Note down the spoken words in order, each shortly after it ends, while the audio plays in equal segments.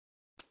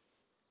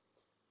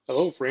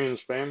Hello, friends,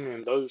 family,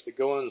 and those that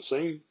go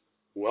unseen.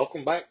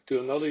 Welcome back to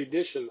another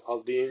edition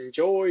of the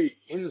Enjoy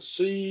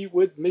NC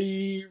with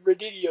Me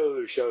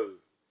radio show.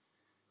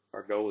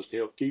 Our goal is to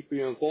help keep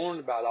you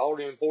informed about all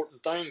the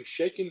important things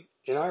shaking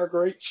in our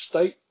great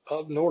state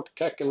of North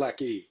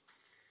Kakalaki.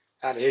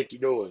 How the heck you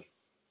doing?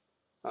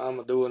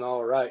 I'm doing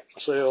all right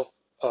myself.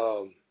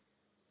 I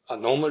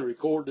normally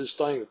record this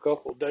thing a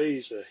couple of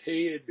days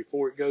ahead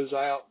before it goes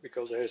out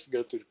because it has to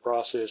go through the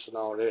process and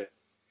all that.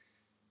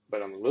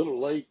 But I'm a little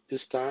late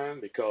this time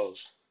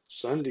because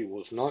Sunday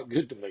was not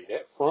good to me.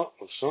 That front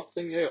was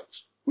something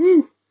else.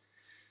 Woo!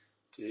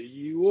 Tell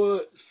you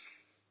what.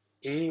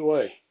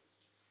 Anyway,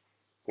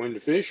 when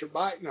the fish are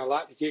biting, I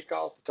like to kick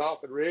off the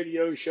top of the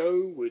radio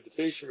show with the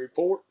fishing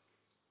report.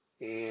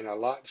 And I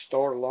like to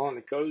start along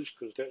the coast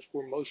because that's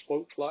where most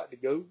folks like to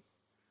go.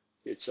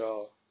 It's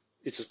a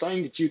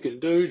thing that you can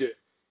do that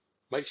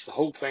makes the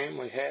whole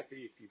family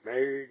happy if you're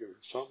married or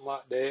something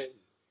like that.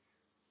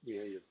 You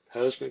know, your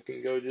husband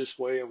can go this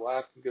way and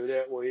wife can go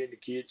that way and the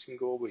kids can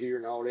go over here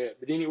and all that.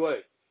 But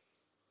anyway,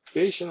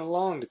 fishing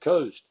along the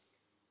coast,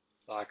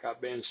 like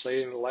I've been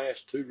saying in the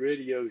last two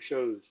radio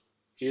shows,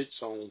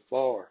 it's on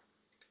fire.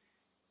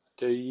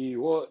 Tell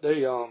you what,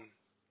 they down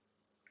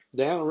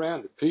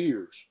around the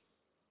piers,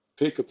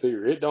 pick a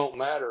pier. It don't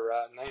matter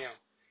right now,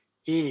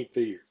 any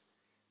pier.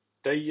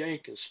 They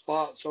yanking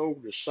spots over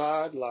the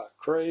side like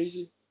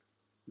crazy.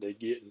 They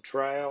getting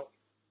trout,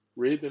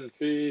 ribbon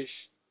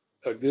fish,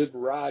 a good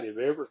variety of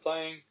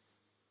everything.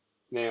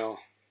 Now,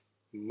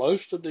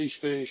 most of these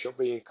fish are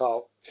being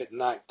caught at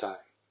nighttime.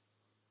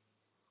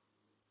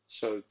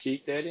 So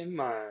keep that in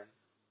mind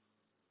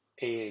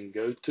and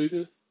go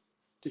to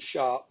the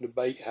shop, the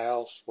bait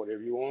house,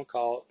 whatever you want to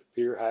call it,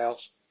 the pier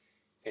house,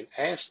 and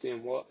ask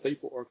them what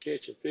people are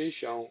catching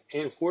fish on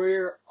and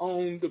where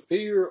on the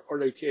pier are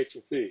they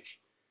catching fish.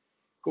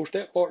 Of course,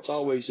 that part's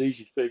always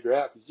easy to figure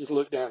out. You just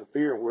look down the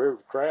pier and wherever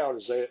the crowd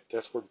is at,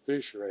 that's where the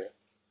fish are at.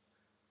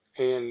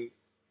 And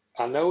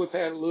I know we've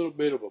had a little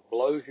bit of a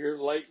blow here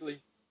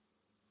lately.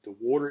 The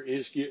water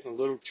is getting a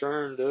little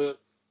churned up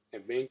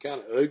and being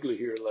kind of ugly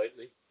here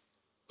lately,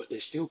 but they're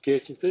still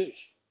catching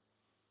fish.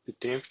 The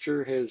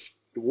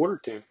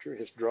water temperature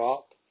has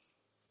dropped.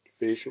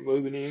 The fish are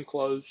moving in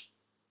close.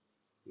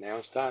 Now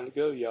it's time to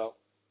go, y'all.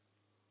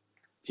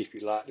 If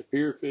you like to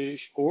pier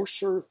fish or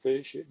surf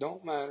fish, it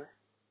don't matter.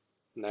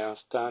 Now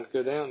it's time to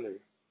go down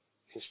there.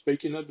 And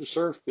speaking of the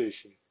surf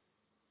fishing,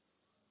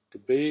 the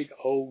big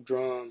old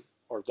drum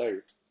are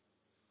there.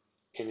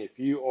 And if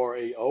you are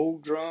a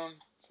old drum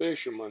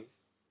fisherman,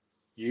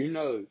 you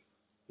know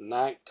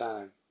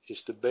nighttime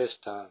is the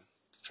best time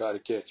to try to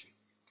catch them.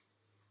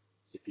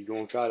 If you're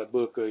going to try to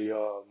book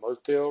a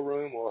motel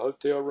room or a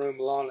hotel room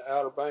along the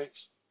Outer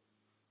Banks,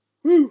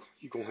 whew,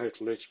 you're going to have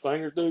to let your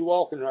fingers do the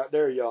walking right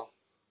there, y'all.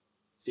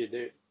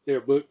 They're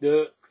booked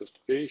up because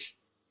the fish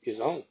is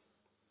on.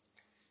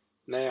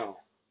 Now,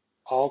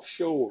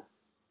 offshore,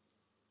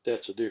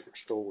 that's a different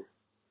story.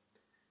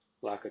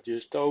 Like I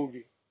just told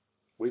you,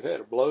 we've had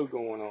a blow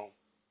going on.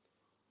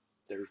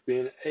 There's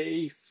been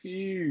a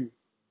few,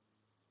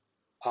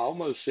 I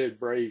almost said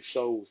brave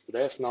souls, but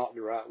that's not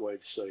the right way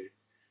to say it.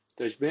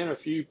 There's been a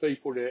few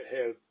people that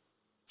have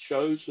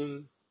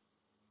chosen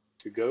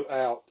to go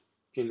out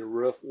in the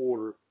rough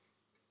water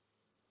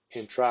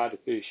and try to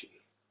fish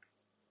it.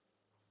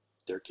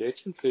 They're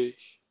catching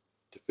fish.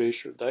 The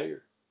fish are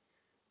there.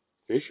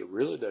 Fish are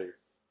really there.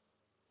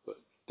 But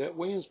that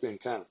wind's been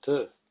kind of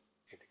tough.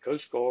 And the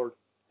Coast Guard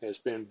has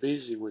been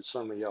busy with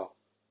some of y'all.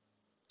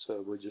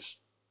 So we'll just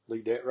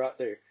leave that right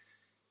there.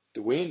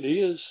 The wind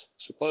is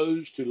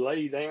supposed to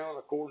lay down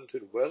according to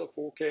the weather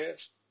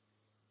forecast.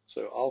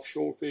 So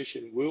offshore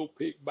fishing will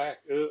pick back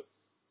up,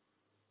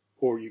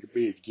 or you could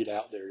be able to get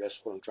out there. That's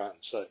what I'm trying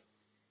to say.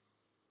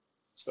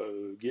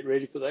 So get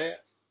ready for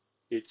that.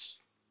 It's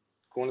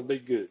going to be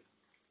good.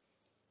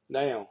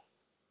 Now,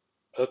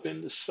 up in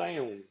the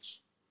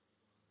sounds,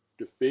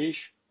 the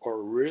fish are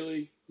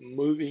really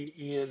moving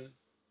in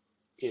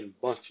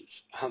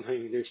bunches. I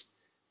mean,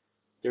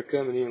 they're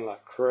coming in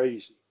like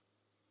crazy.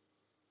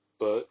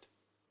 But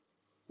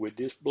with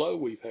this blow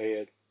we've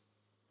had,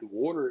 the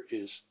water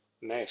is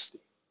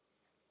nasty.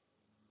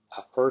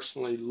 I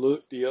personally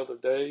looked the other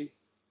day.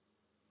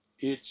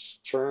 It's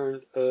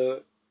churned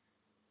up,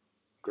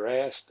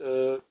 grassed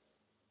up,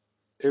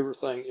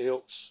 everything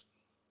else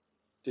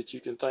that you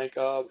can think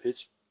of.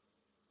 It's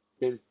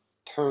been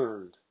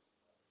turned,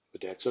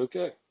 but that's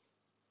okay.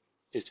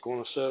 It's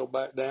going to settle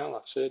back down.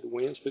 Like I said, the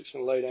wind's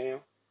fixing to lay down,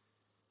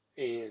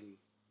 and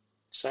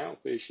sound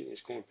fishing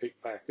is going to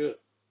pick back up.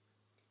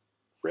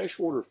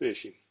 Freshwater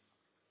fishing,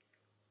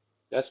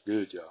 that's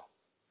good, y'all.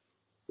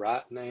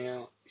 Right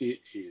now,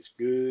 it is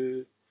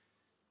good.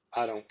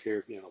 I don't care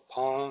if you're in a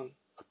pond,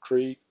 a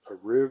creek, a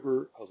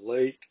river, a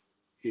lake,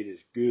 it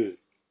is good.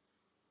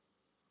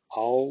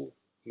 All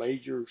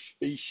major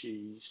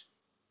species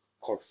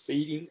are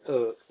feeding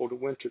up for the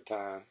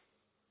wintertime,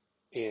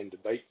 and the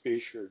bait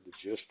fish are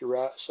just the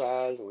right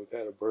size, and we've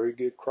had a very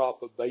good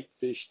crop of bait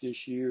fish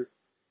this year.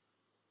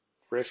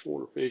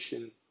 Freshwater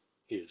fishing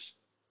is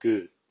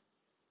good.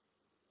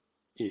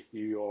 If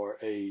you are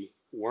a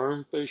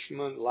worm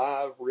fisherman,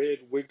 live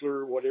red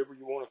wiggler, whatever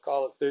you want to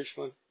call it,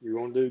 fisherman, you're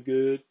going to do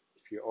good.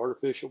 If you're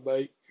artificial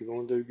bait, you're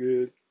going to do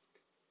good.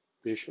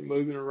 Fish are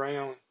moving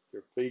around,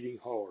 they're feeding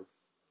hard.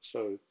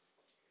 So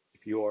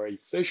if you are a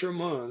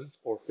fisherman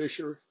or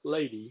fisher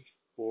lady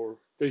or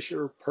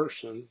fisher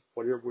person,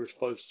 whatever we're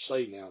supposed to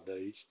say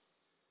nowadays,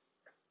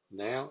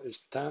 now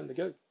is the time to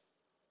go.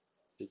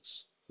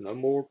 It's no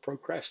more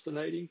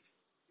procrastinating.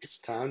 It's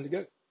time to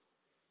go.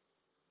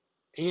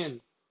 And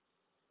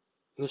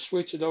let's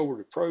switch it over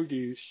to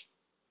produce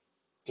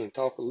and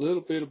talk a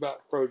little bit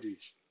about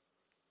produce.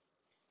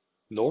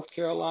 North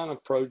Carolina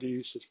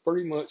produce has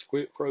pretty much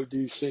quit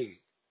producing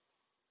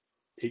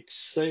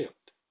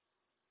except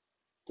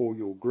for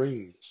your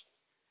greens.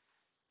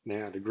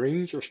 Now, the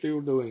greens are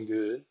still doing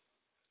good,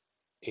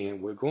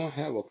 and we're going to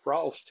have a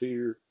frost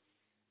here.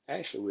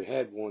 Actually, we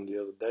had one the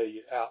other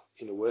day out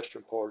in the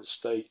western part of the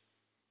state,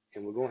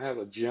 and we're going to have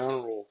a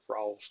general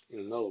frost in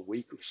another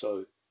week or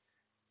so.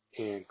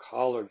 And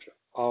collards are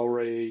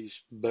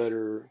always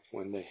better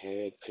when they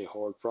had a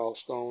hard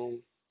frost on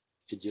them.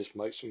 It just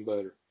makes them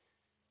better.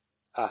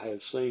 I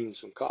have seen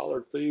some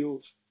collard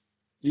fields.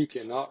 You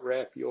cannot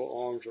wrap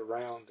your arms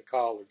around the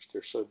collards.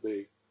 They're so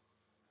big.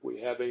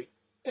 We have an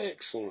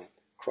excellent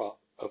crop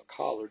of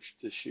collards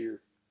this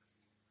year.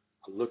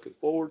 I'm looking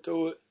forward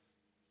to it.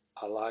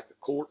 I like a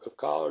quart of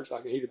collards.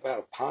 I can eat about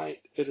a pint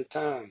at a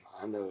time.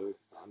 I know.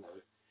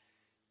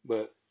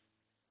 But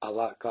I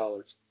like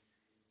collards.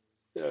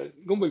 Going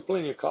to be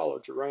plenty of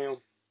collards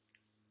around.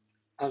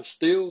 I'm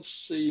still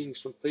seeing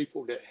some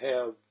people that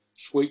have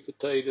sweet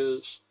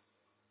potatoes,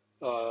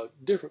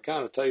 different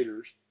kind of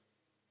taters.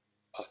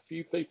 A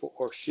few people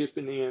are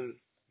shipping in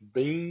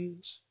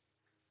beans,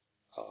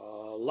 a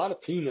lot of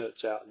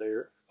peanuts out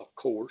there, of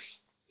course.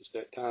 It's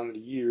that time of the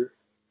year.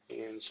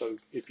 And so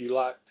if you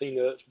like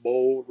peanuts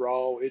boiled,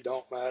 raw, it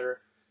don't matter.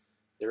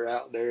 They're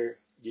out there.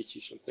 Get you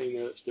some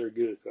peanuts. They're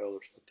good,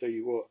 fellas. I'll tell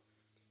you what.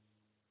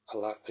 I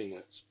like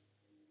peanuts.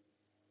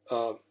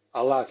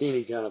 I like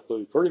any kind of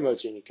food, pretty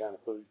much any kind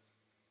of food.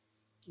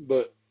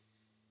 But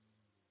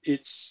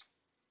it's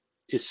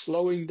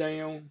slowing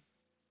down.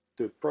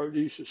 The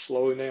produce is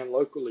slowing down,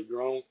 locally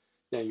grown.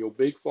 Now your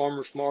big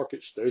farmers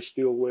markets, they're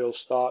still well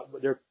stocked,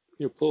 but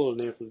you're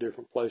pulling in from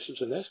different places,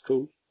 and that's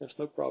cool. That's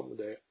no problem with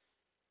that.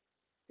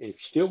 And if you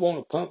still want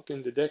a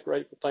pumpkin to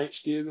decorate for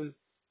Thanksgiving,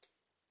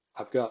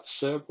 I've got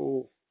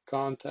several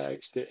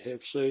contacts that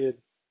have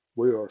said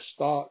we are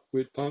stocked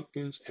with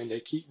pumpkins, and they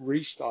keep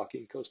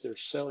restocking because they're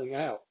selling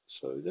out.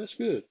 So that's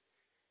good.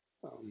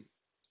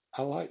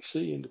 I like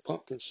seeing the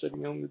pumpkins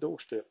sitting on the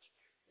doorsteps.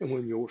 And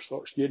when yours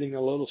starts getting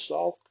a little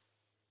soft,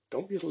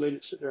 don't just let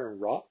it sit there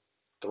and rot.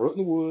 Throw it in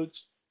the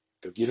woods.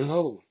 Go get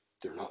another one.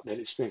 They're not that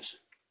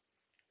expensive.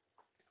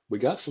 We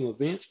got some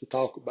events to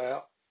talk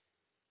about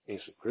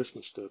and some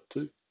Christmas stuff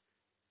too.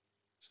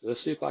 So let's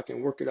see if I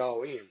can work it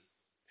all in.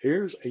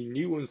 Here's a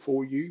new one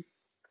for you,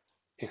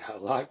 and I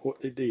like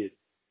what they did.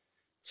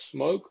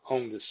 Smoke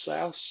on the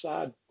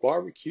Southside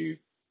Barbecue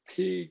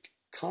Pig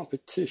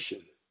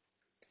Competition.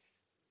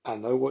 I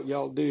know what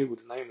y'all did with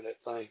the name of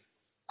that thing.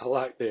 I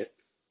like that.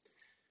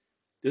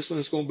 This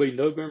one's going to be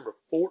November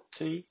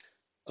 14th,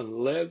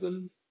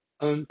 11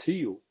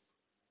 until.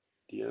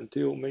 The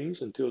until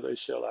means until they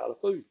sell out of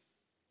food.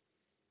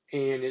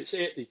 And it's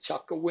at the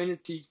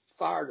Chocowinity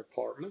Fire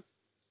Department.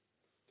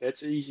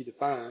 That's easy to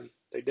find.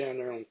 They down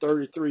there on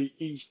 33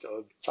 east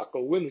of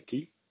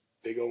Chocowinity.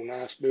 Big old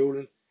nice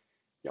building.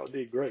 Y'all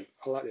did great.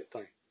 I like that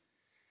thing.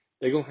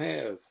 They're going to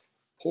have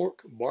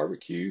pork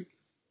barbecue,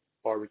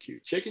 barbecue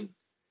chicken,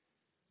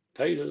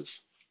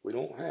 potatoes. We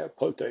don't have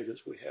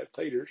potatoes. We have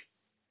taters.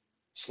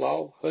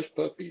 Slaw, hush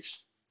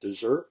puppies.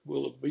 Dessert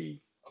will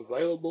be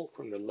available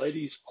from the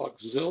ladies'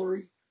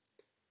 auxiliary.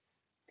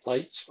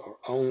 Plates are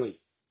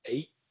only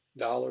 $8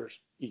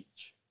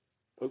 each.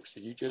 Folks,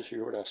 did you just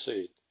hear what I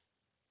said?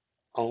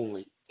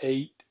 Only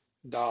 $8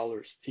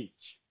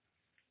 each.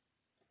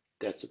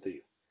 That's a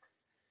deal.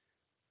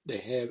 They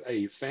have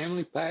a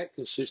family pack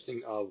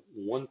consisting of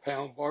 1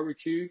 pound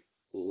barbecue,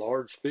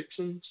 large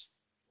fixins,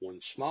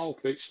 1 small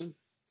fixin,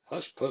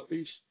 hush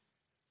puppies,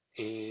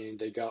 and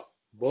they got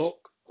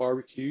bulk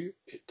barbecue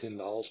at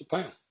 $10 a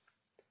pound.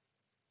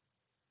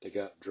 They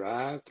got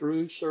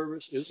drive-through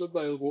service is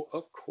available,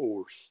 of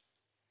course.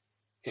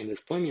 And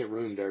there's plenty of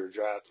room there to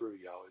drive through,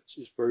 y'all. It's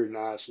very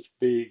nice. It's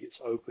big.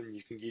 It's open.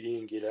 You can get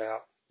in, get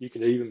out. You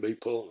can even be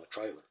pulling a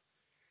trailer.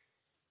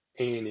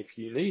 And if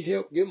you need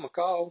help, give them a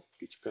call.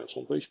 Get your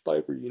pencil and piece of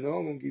paper. You know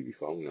I'm going to give you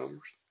phone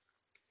numbers.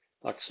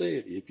 Like I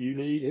said, if you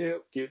need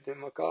help, give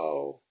them a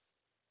call.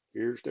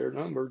 Here's their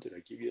number. Did I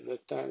give you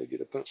enough time to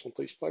get a pencil and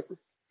piece of paper?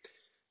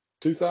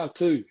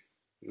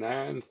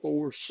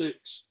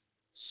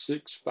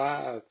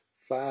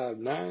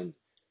 252-946-6559.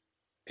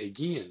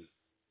 Again,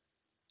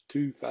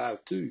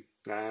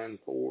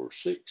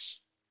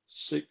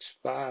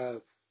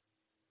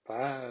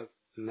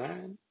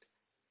 252-946-6559.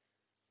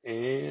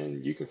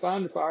 And you can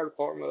find the fire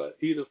department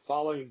either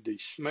following the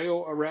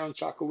smell around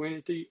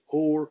Chocowinity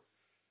or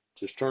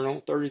just turn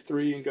on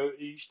 33 and go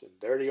east, and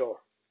there they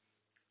are.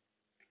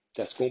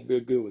 That's going to be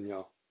a good one,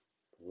 y'all.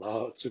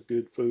 Lots of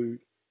good food.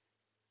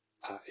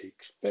 I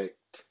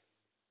expect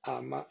I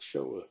might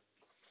show up.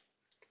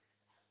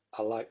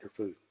 I like their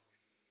food.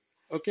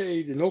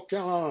 Okay, the North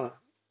Carolina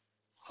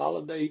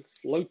holiday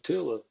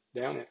flotilla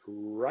down at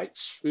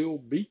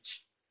Wrightsville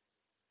Beach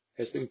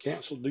has been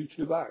canceled due to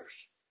the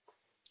virus.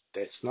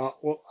 That's not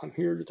what I'm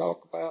here to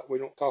talk about. We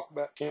don't talk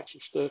about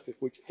canceled stuff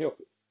if we can help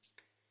it.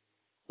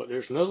 But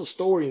there's another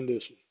story in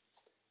this one.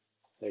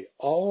 They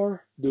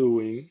are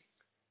doing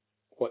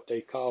what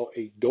they call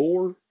a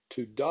door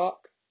to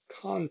dock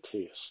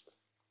contest.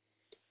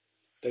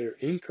 They're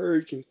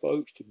encouraging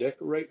folks to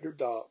decorate their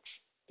docks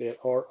that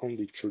are on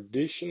the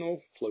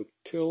traditional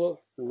flotilla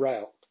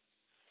route.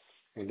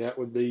 And that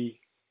would be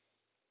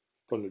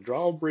from the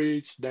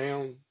drawbridge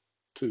down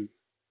to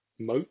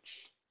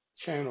Moats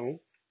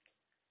Channel,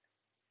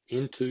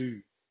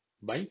 into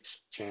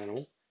Banks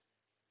Channel,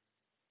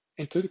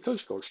 and to the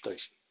Coast Guard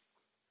station.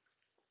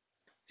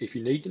 If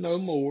you need to know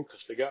more,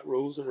 because they got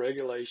rules and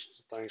regulations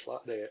and things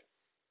like that,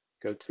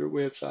 go to their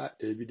website,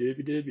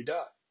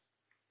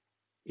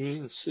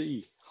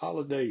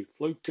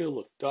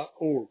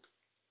 www.ncholidayflotilla.org.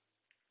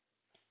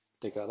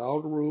 They got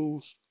all the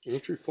rules,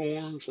 entry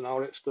forms, and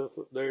all that stuff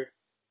up there.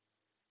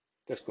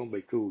 That's going to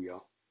be cool,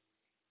 y'all.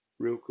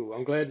 Real cool.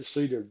 I'm glad to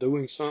see they're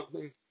doing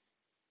something.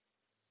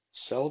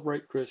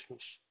 Celebrate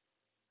Christmas,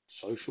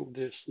 social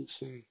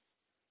distancing,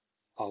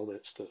 all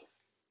that stuff.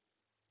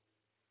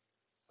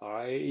 All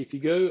right, if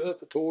you go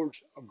up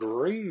towards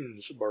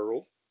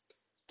Greensboro,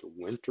 the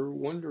Winter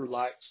Wonder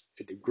Lights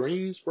at the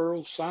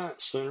Greensboro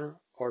Science Center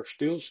are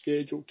still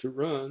scheduled to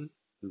run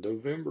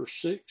November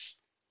 6th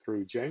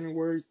through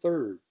January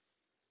 3rd.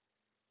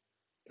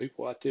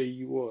 People, I tell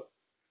you what,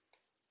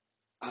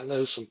 I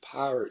know some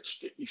pirates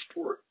that used to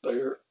work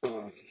there.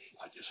 I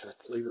just have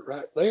to leave it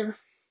right there.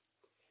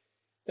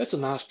 That's a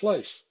nice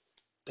place.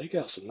 They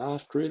got some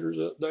nice critters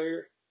up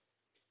there,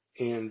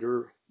 and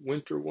their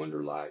Winter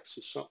Wonder Lights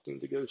is something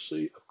to go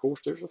see. Of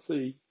course, there's a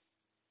fee.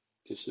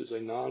 This is a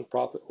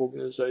non-profit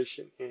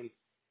organization, and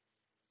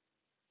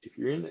if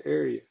you're in the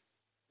area,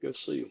 go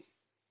see them.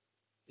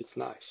 It's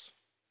nice.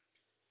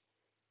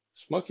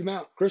 Smoky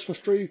Mountain Christmas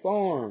Tree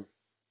Farm.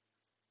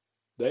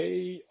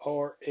 They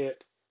are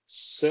at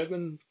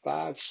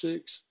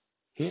 756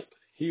 Hemp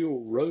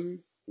Hill Road,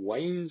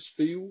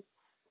 Waynesville.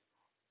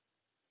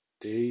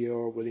 They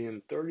are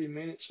within 30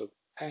 minutes of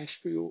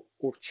Asheville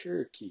or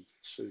Cherokee.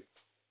 So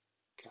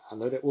I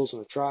know that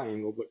wasn't a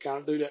triangle, but kind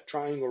of do that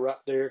triangle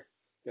right there.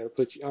 That'll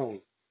put you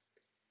on.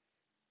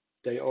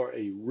 They are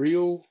a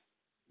real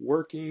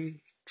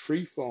working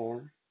tree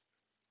farm,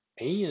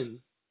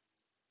 and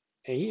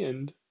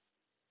they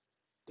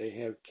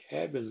have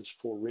cabins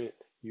for rent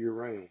year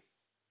round.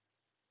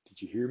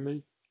 Did you hear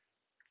me?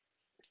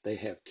 They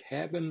have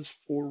cabins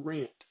for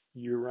rent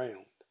year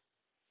round.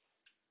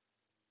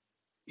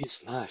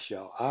 It's nice,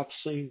 y'all. I've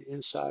seen the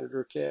inside of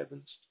their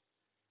cabins.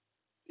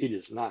 It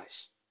is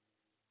nice.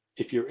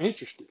 If you're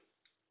interested,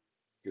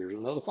 here's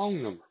another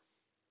phone number.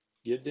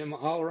 Give them a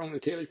holler on the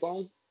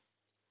telephone,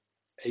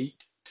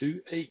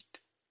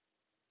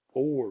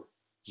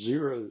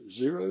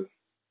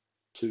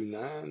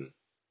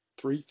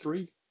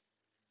 828-400-2933.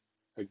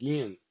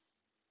 Again,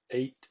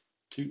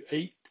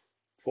 828-4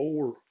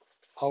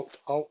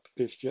 alt,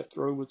 as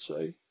Jethro would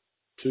say,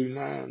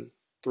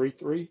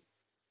 2933.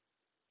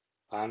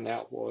 Find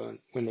out when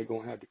they're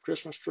going to have the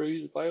Christmas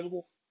trees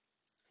available,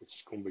 which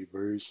is going to be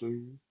very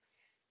soon,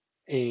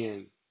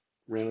 and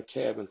rent a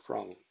cabin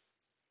from them.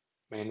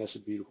 Man, that's a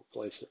beautiful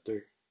place up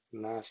there.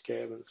 Nice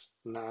cabins,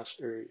 nice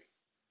area.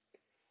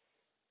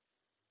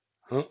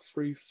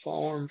 Humphrey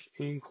Farms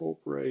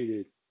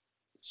Incorporated,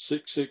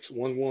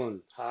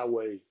 6611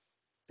 Highway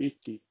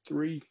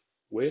 53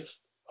 west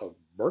of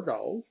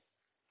Burgaw.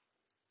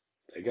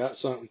 They got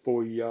something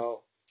for you,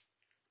 y'all.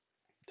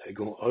 They're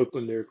going to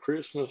open their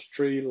Christmas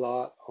tree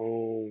lot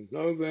on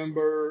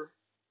November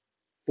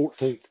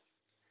 14th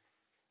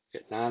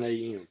at 9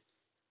 a.m.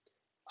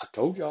 I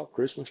told y'all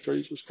Christmas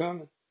trees was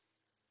coming.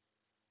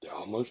 They're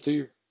almost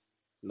here.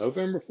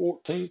 November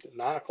 14th at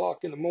 9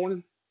 o'clock in the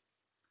morning,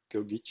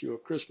 go get you a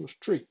Christmas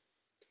tree.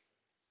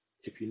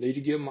 If you need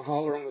to give them a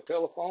holler on the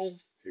telephone,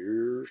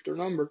 here's their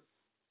number,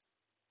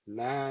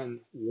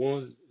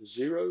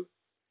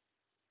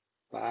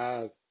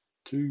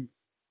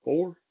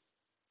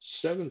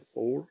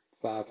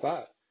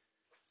 910-524-7455.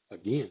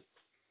 Again,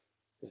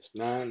 that's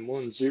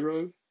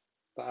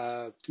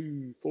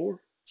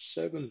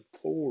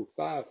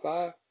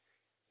 910-524-7455.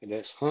 And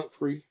that's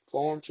Humphrey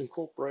Farms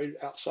Incorporated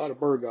outside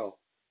of Burgaw.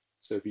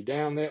 So if you're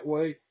down that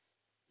way,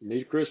 you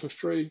need a Christmas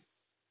tree,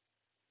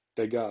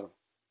 they got them.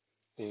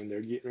 And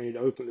they're getting ready to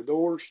open the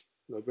doors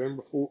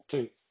November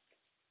 14th.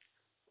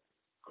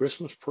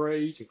 Christmas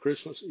parades and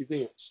Christmas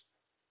events.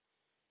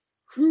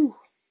 Whew.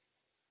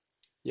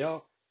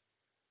 Y'all,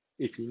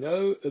 if you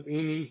know of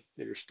any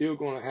that are still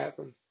going to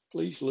happen,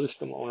 please list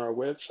them on our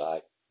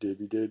website,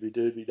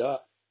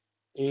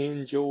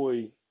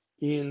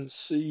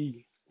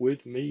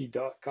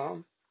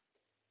 www.enjoyncwithme.com.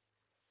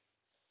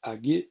 I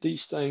get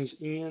these things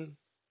in,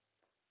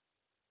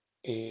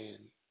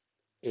 and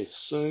As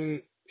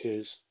soon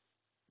as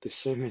they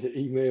send me the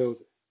email,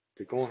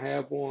 they're going to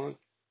have one.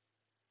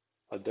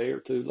 A day or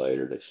two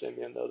later, they send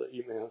me another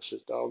email that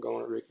says,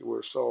 doggone it, Ricky,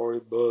 we're sorry,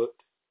 but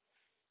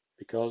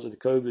because of the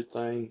COVID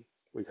thing,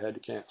 we've had to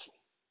cancel.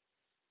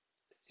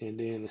 And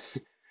then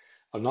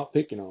I'm not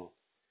picking on them.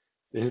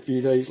 Then a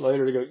few days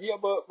later, they go, yeah,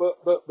 but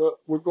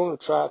we're going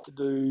to try to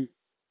do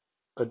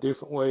a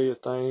different way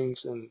of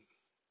things. And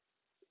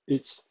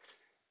it's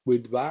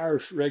with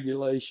virus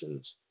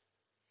regulations,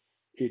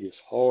 it is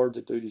hard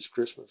to do these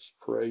Christmas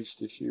parades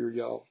this year,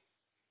 y'all.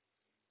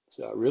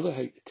 So I really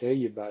hate to tell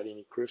you about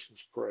any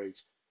Christmas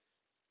parades.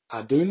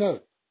 I do know,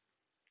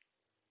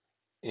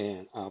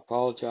 and I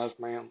apologize,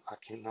 ma'am, I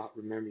cannot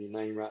remember your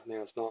name right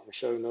now. It's not in the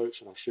show notes,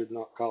 and I should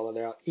not call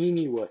it out.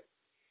 Anyway,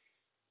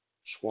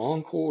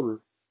 Swan Quarter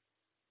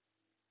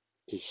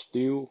is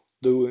still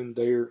doing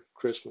their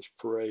Christmas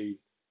parade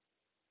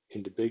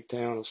in the big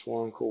town of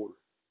Swan Quarter.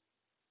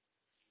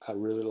 I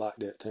really like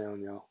that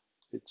town, y'all.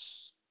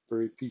 It's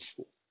very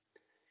peaceful.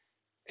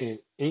 And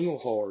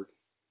Engelhard,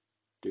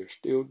 they're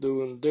still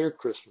doing their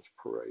Christmas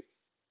parade.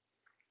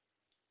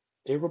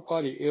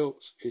 Everybody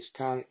else is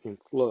kind of in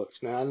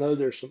flux. Now, I know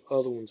there's some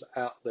other ones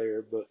out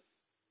there, but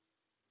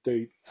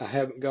I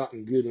haven't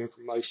gotten good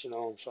information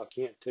on them, so I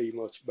can't tell you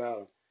much about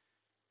them.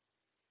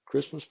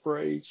 Christmas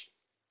parades,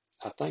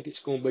 I think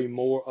it's going to be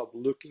more of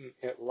looking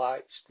at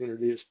lights than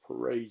it is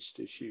parades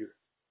this year.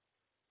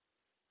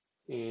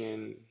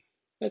 And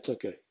that's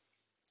okay.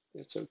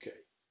 That's okay.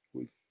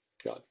 We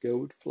got to go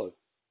with the flow.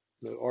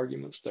 No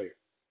arguments there.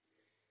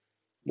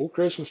 More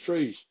Christmas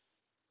trees.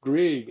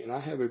 Grigg, and I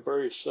have a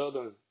very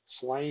southern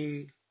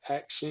slang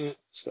accent,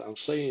 so I'm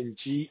saying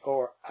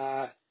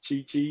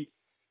Grigg,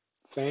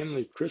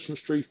 Family Christmas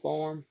Tree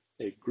Farm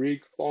at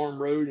Grigg Farm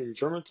Road in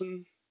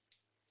Germantown.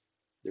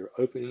 They're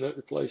opening up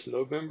the place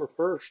November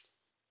 1st.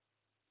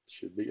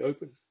 Should be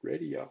open,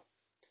 ready, y'all.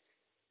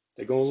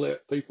 They're going to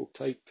let people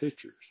take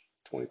pictures,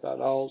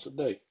 $25 a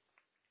day.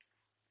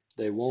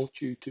 They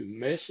want you to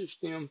message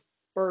them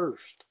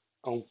first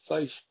on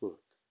Facebook.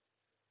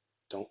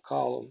 Don't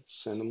call them,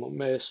 send them a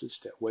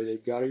message. That way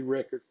they've got a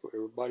record for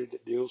everybody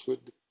that deals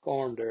with the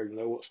farm there to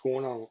know what's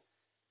going on.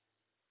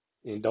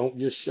 And don't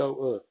just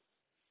show up.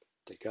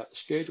 They got to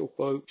schedule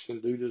folks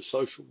and do the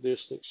social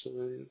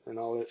distancing and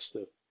all that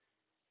stuff.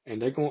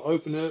 And they're going to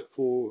open up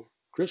for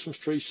Christmas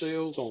tree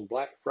sales on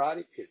Black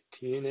Friday at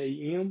 10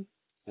 a.m.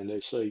 And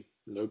they say,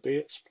 no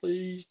pets,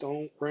 please.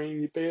 Don't bring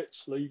your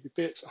pets. Leave your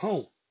pets at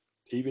home.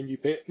 Even your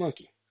pet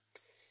monkey.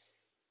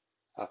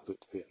 I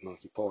put the pet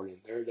monkey part in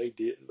there. They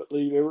didn't, but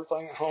leave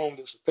everything at home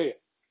that's a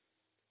pet.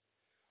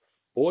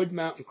 Boyd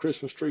Mountain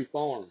Christmas Tree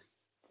Farm,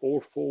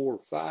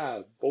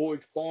 445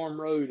 Boyd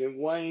Farm Road in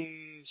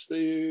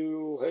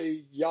Waynesville.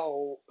 Hey,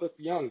 y'all up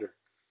yonder.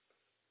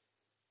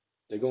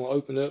 They're going to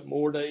open up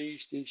more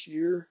days this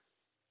year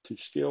to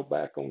scale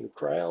back on the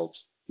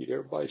crowds, get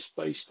everybody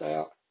spaced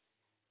out.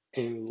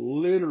 And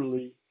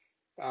literally,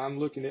 I'm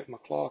looking at my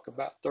clock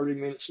about 30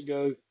 minutes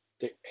ago,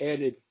 they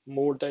added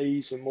more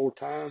days and more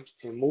times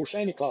and more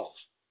Santa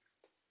Claus.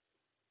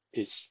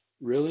 It's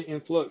really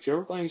in flux.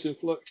 Everything's in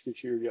flux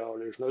this year, y'all.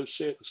 There's no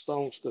set in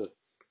stone stuff.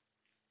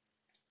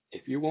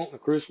 If you're wanting a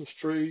Christmas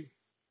tree,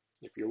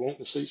 if you're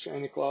wanting to see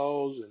Santa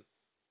Claus and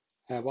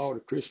have all the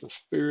Christmas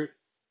spirit,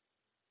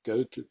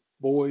 go to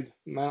Boyd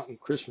Mountain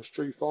Christmas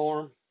Tree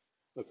Farm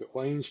up at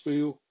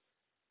Waynesville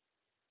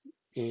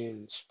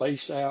and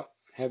space out,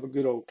 have a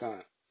good old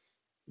time.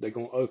 They're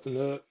going to open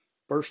up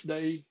first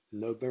day,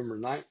 November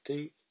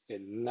 19th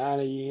at 9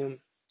 a.m.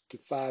 to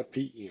 5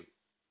 p.m.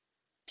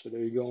 So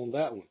there you go on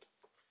that one.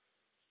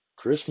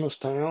 Christmas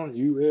Town,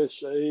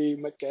 USA,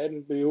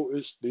 McAdenville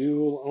is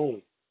still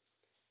on.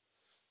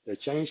 They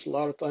changed a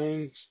lot of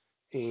things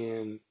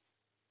and,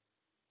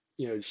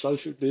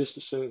 social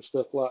distancing and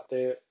stuff like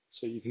that.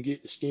 So you can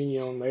get the skinny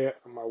on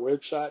that from our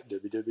website,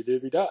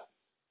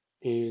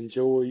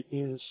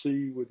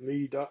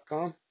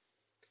 www.enjoyncwithme.com.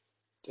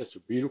 That's a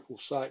beautiful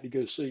site to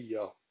go see,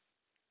 y'all.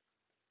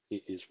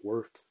 It is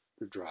worth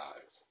the drive.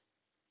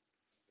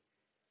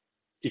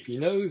 If you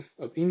know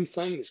of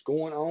anything that's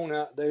going on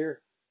out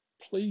there,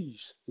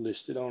 please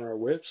list it on our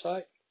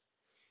website.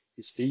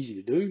 It's easy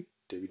to do,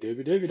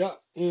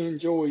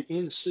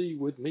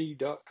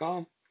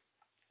 www.enjoyncwithme.com.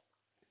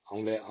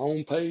 On that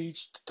home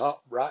page, the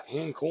top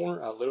right-hand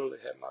corner, I literally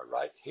have my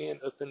right hand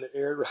up in the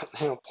air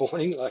right now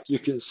pointing like you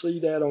can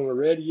see that on the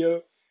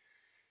radio.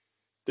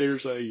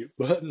 There's a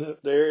button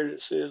up there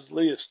that says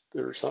list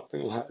or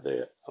something like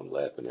that. I'm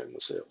laughing at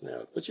myself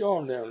now. Put your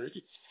arm down,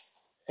 Ricky.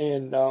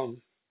 And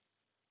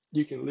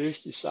you can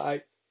list your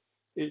site.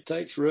 It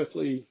takes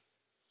roughly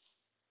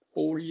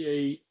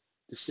 48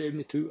 to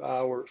 72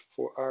 hours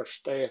for our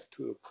staff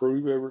to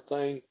approve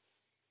everything.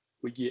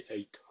 We get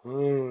a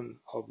ton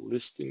of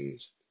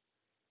listings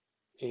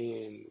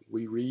and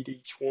we read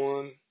each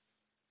one.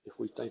 If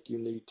we think you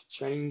need to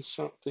change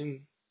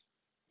something,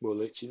 we'll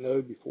let you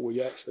know before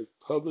we actually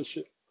publish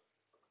it.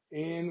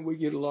 And we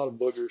get a lot of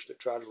buggers that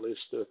try to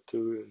list stuff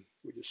too, and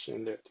we just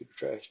send that to the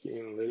trash can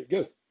and let it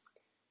go.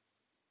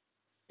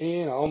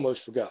 And I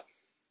almost forgot.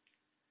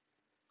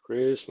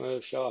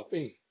 Christmas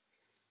shopping.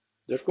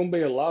 There's going to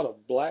be a lot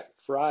of Black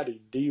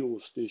Friday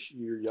deals this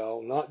year,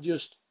 y'all. Not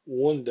just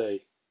one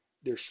day.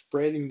 They're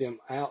spreading them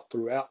out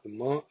throughout the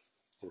month,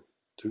 or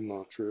 2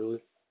 months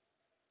really.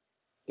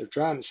 They're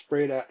trying to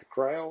spread out the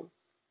crowd.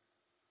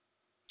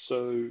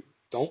 So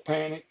don't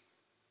panic.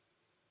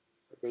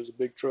 There goes a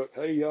big truck.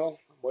 Hey, y'all.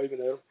 I'm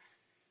waving at them.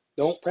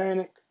 Don't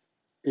panic.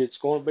 It's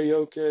going to be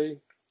okay.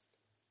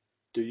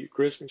 Do your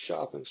Christmas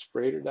shopping.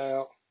 Spread it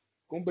out.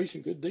 Going to be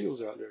some good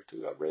deals out there,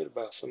 too. I've read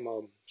about some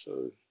of them.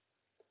 So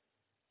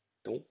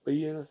don't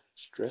be in a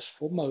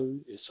stressful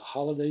mode. It's a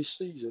holiday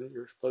season.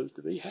 You're supposed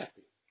to be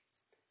happy.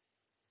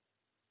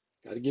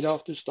 Got to get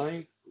off this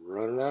thing.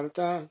 Running out of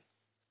time.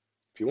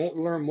 If you want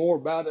to learn more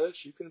about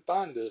us, you can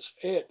find us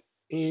at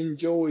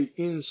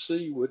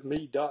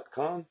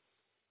enjoyncwithme.com.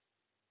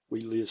 We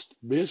list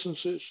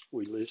businesses,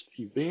 we list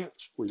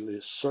events, we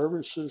list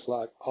services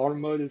like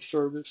automotive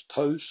service,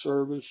 tow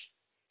service,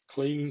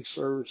 cleaning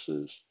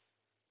services.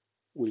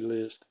 We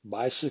list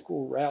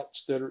bicycle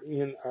routes that are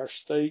in our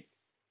state.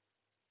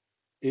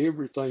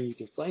 Everything you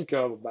can think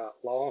of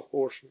about law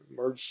enforcement,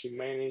 emergency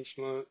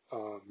management,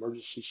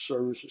 emergency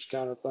services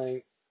kind of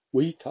thing.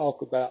 We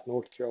talk about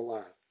North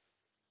Carolina.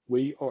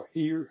 We are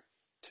here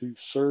to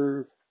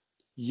serve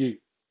you.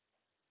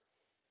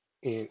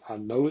 And I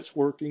know it's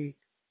working.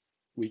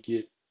 We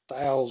get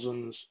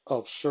thousands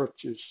of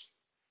searches.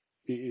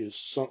 It is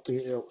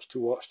something else to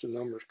watch the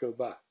numbers go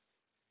by.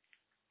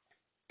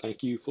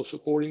 Thank you for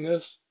supporting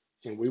us,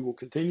 and we will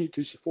continue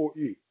to support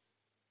you.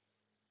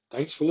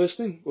 Thanks for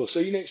listening. We'll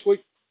see you next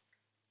week.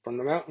 From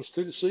the mountains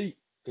to the sea,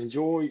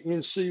 enjoy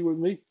NC with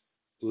me.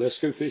 Let's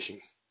go fishing.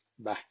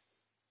 Bye.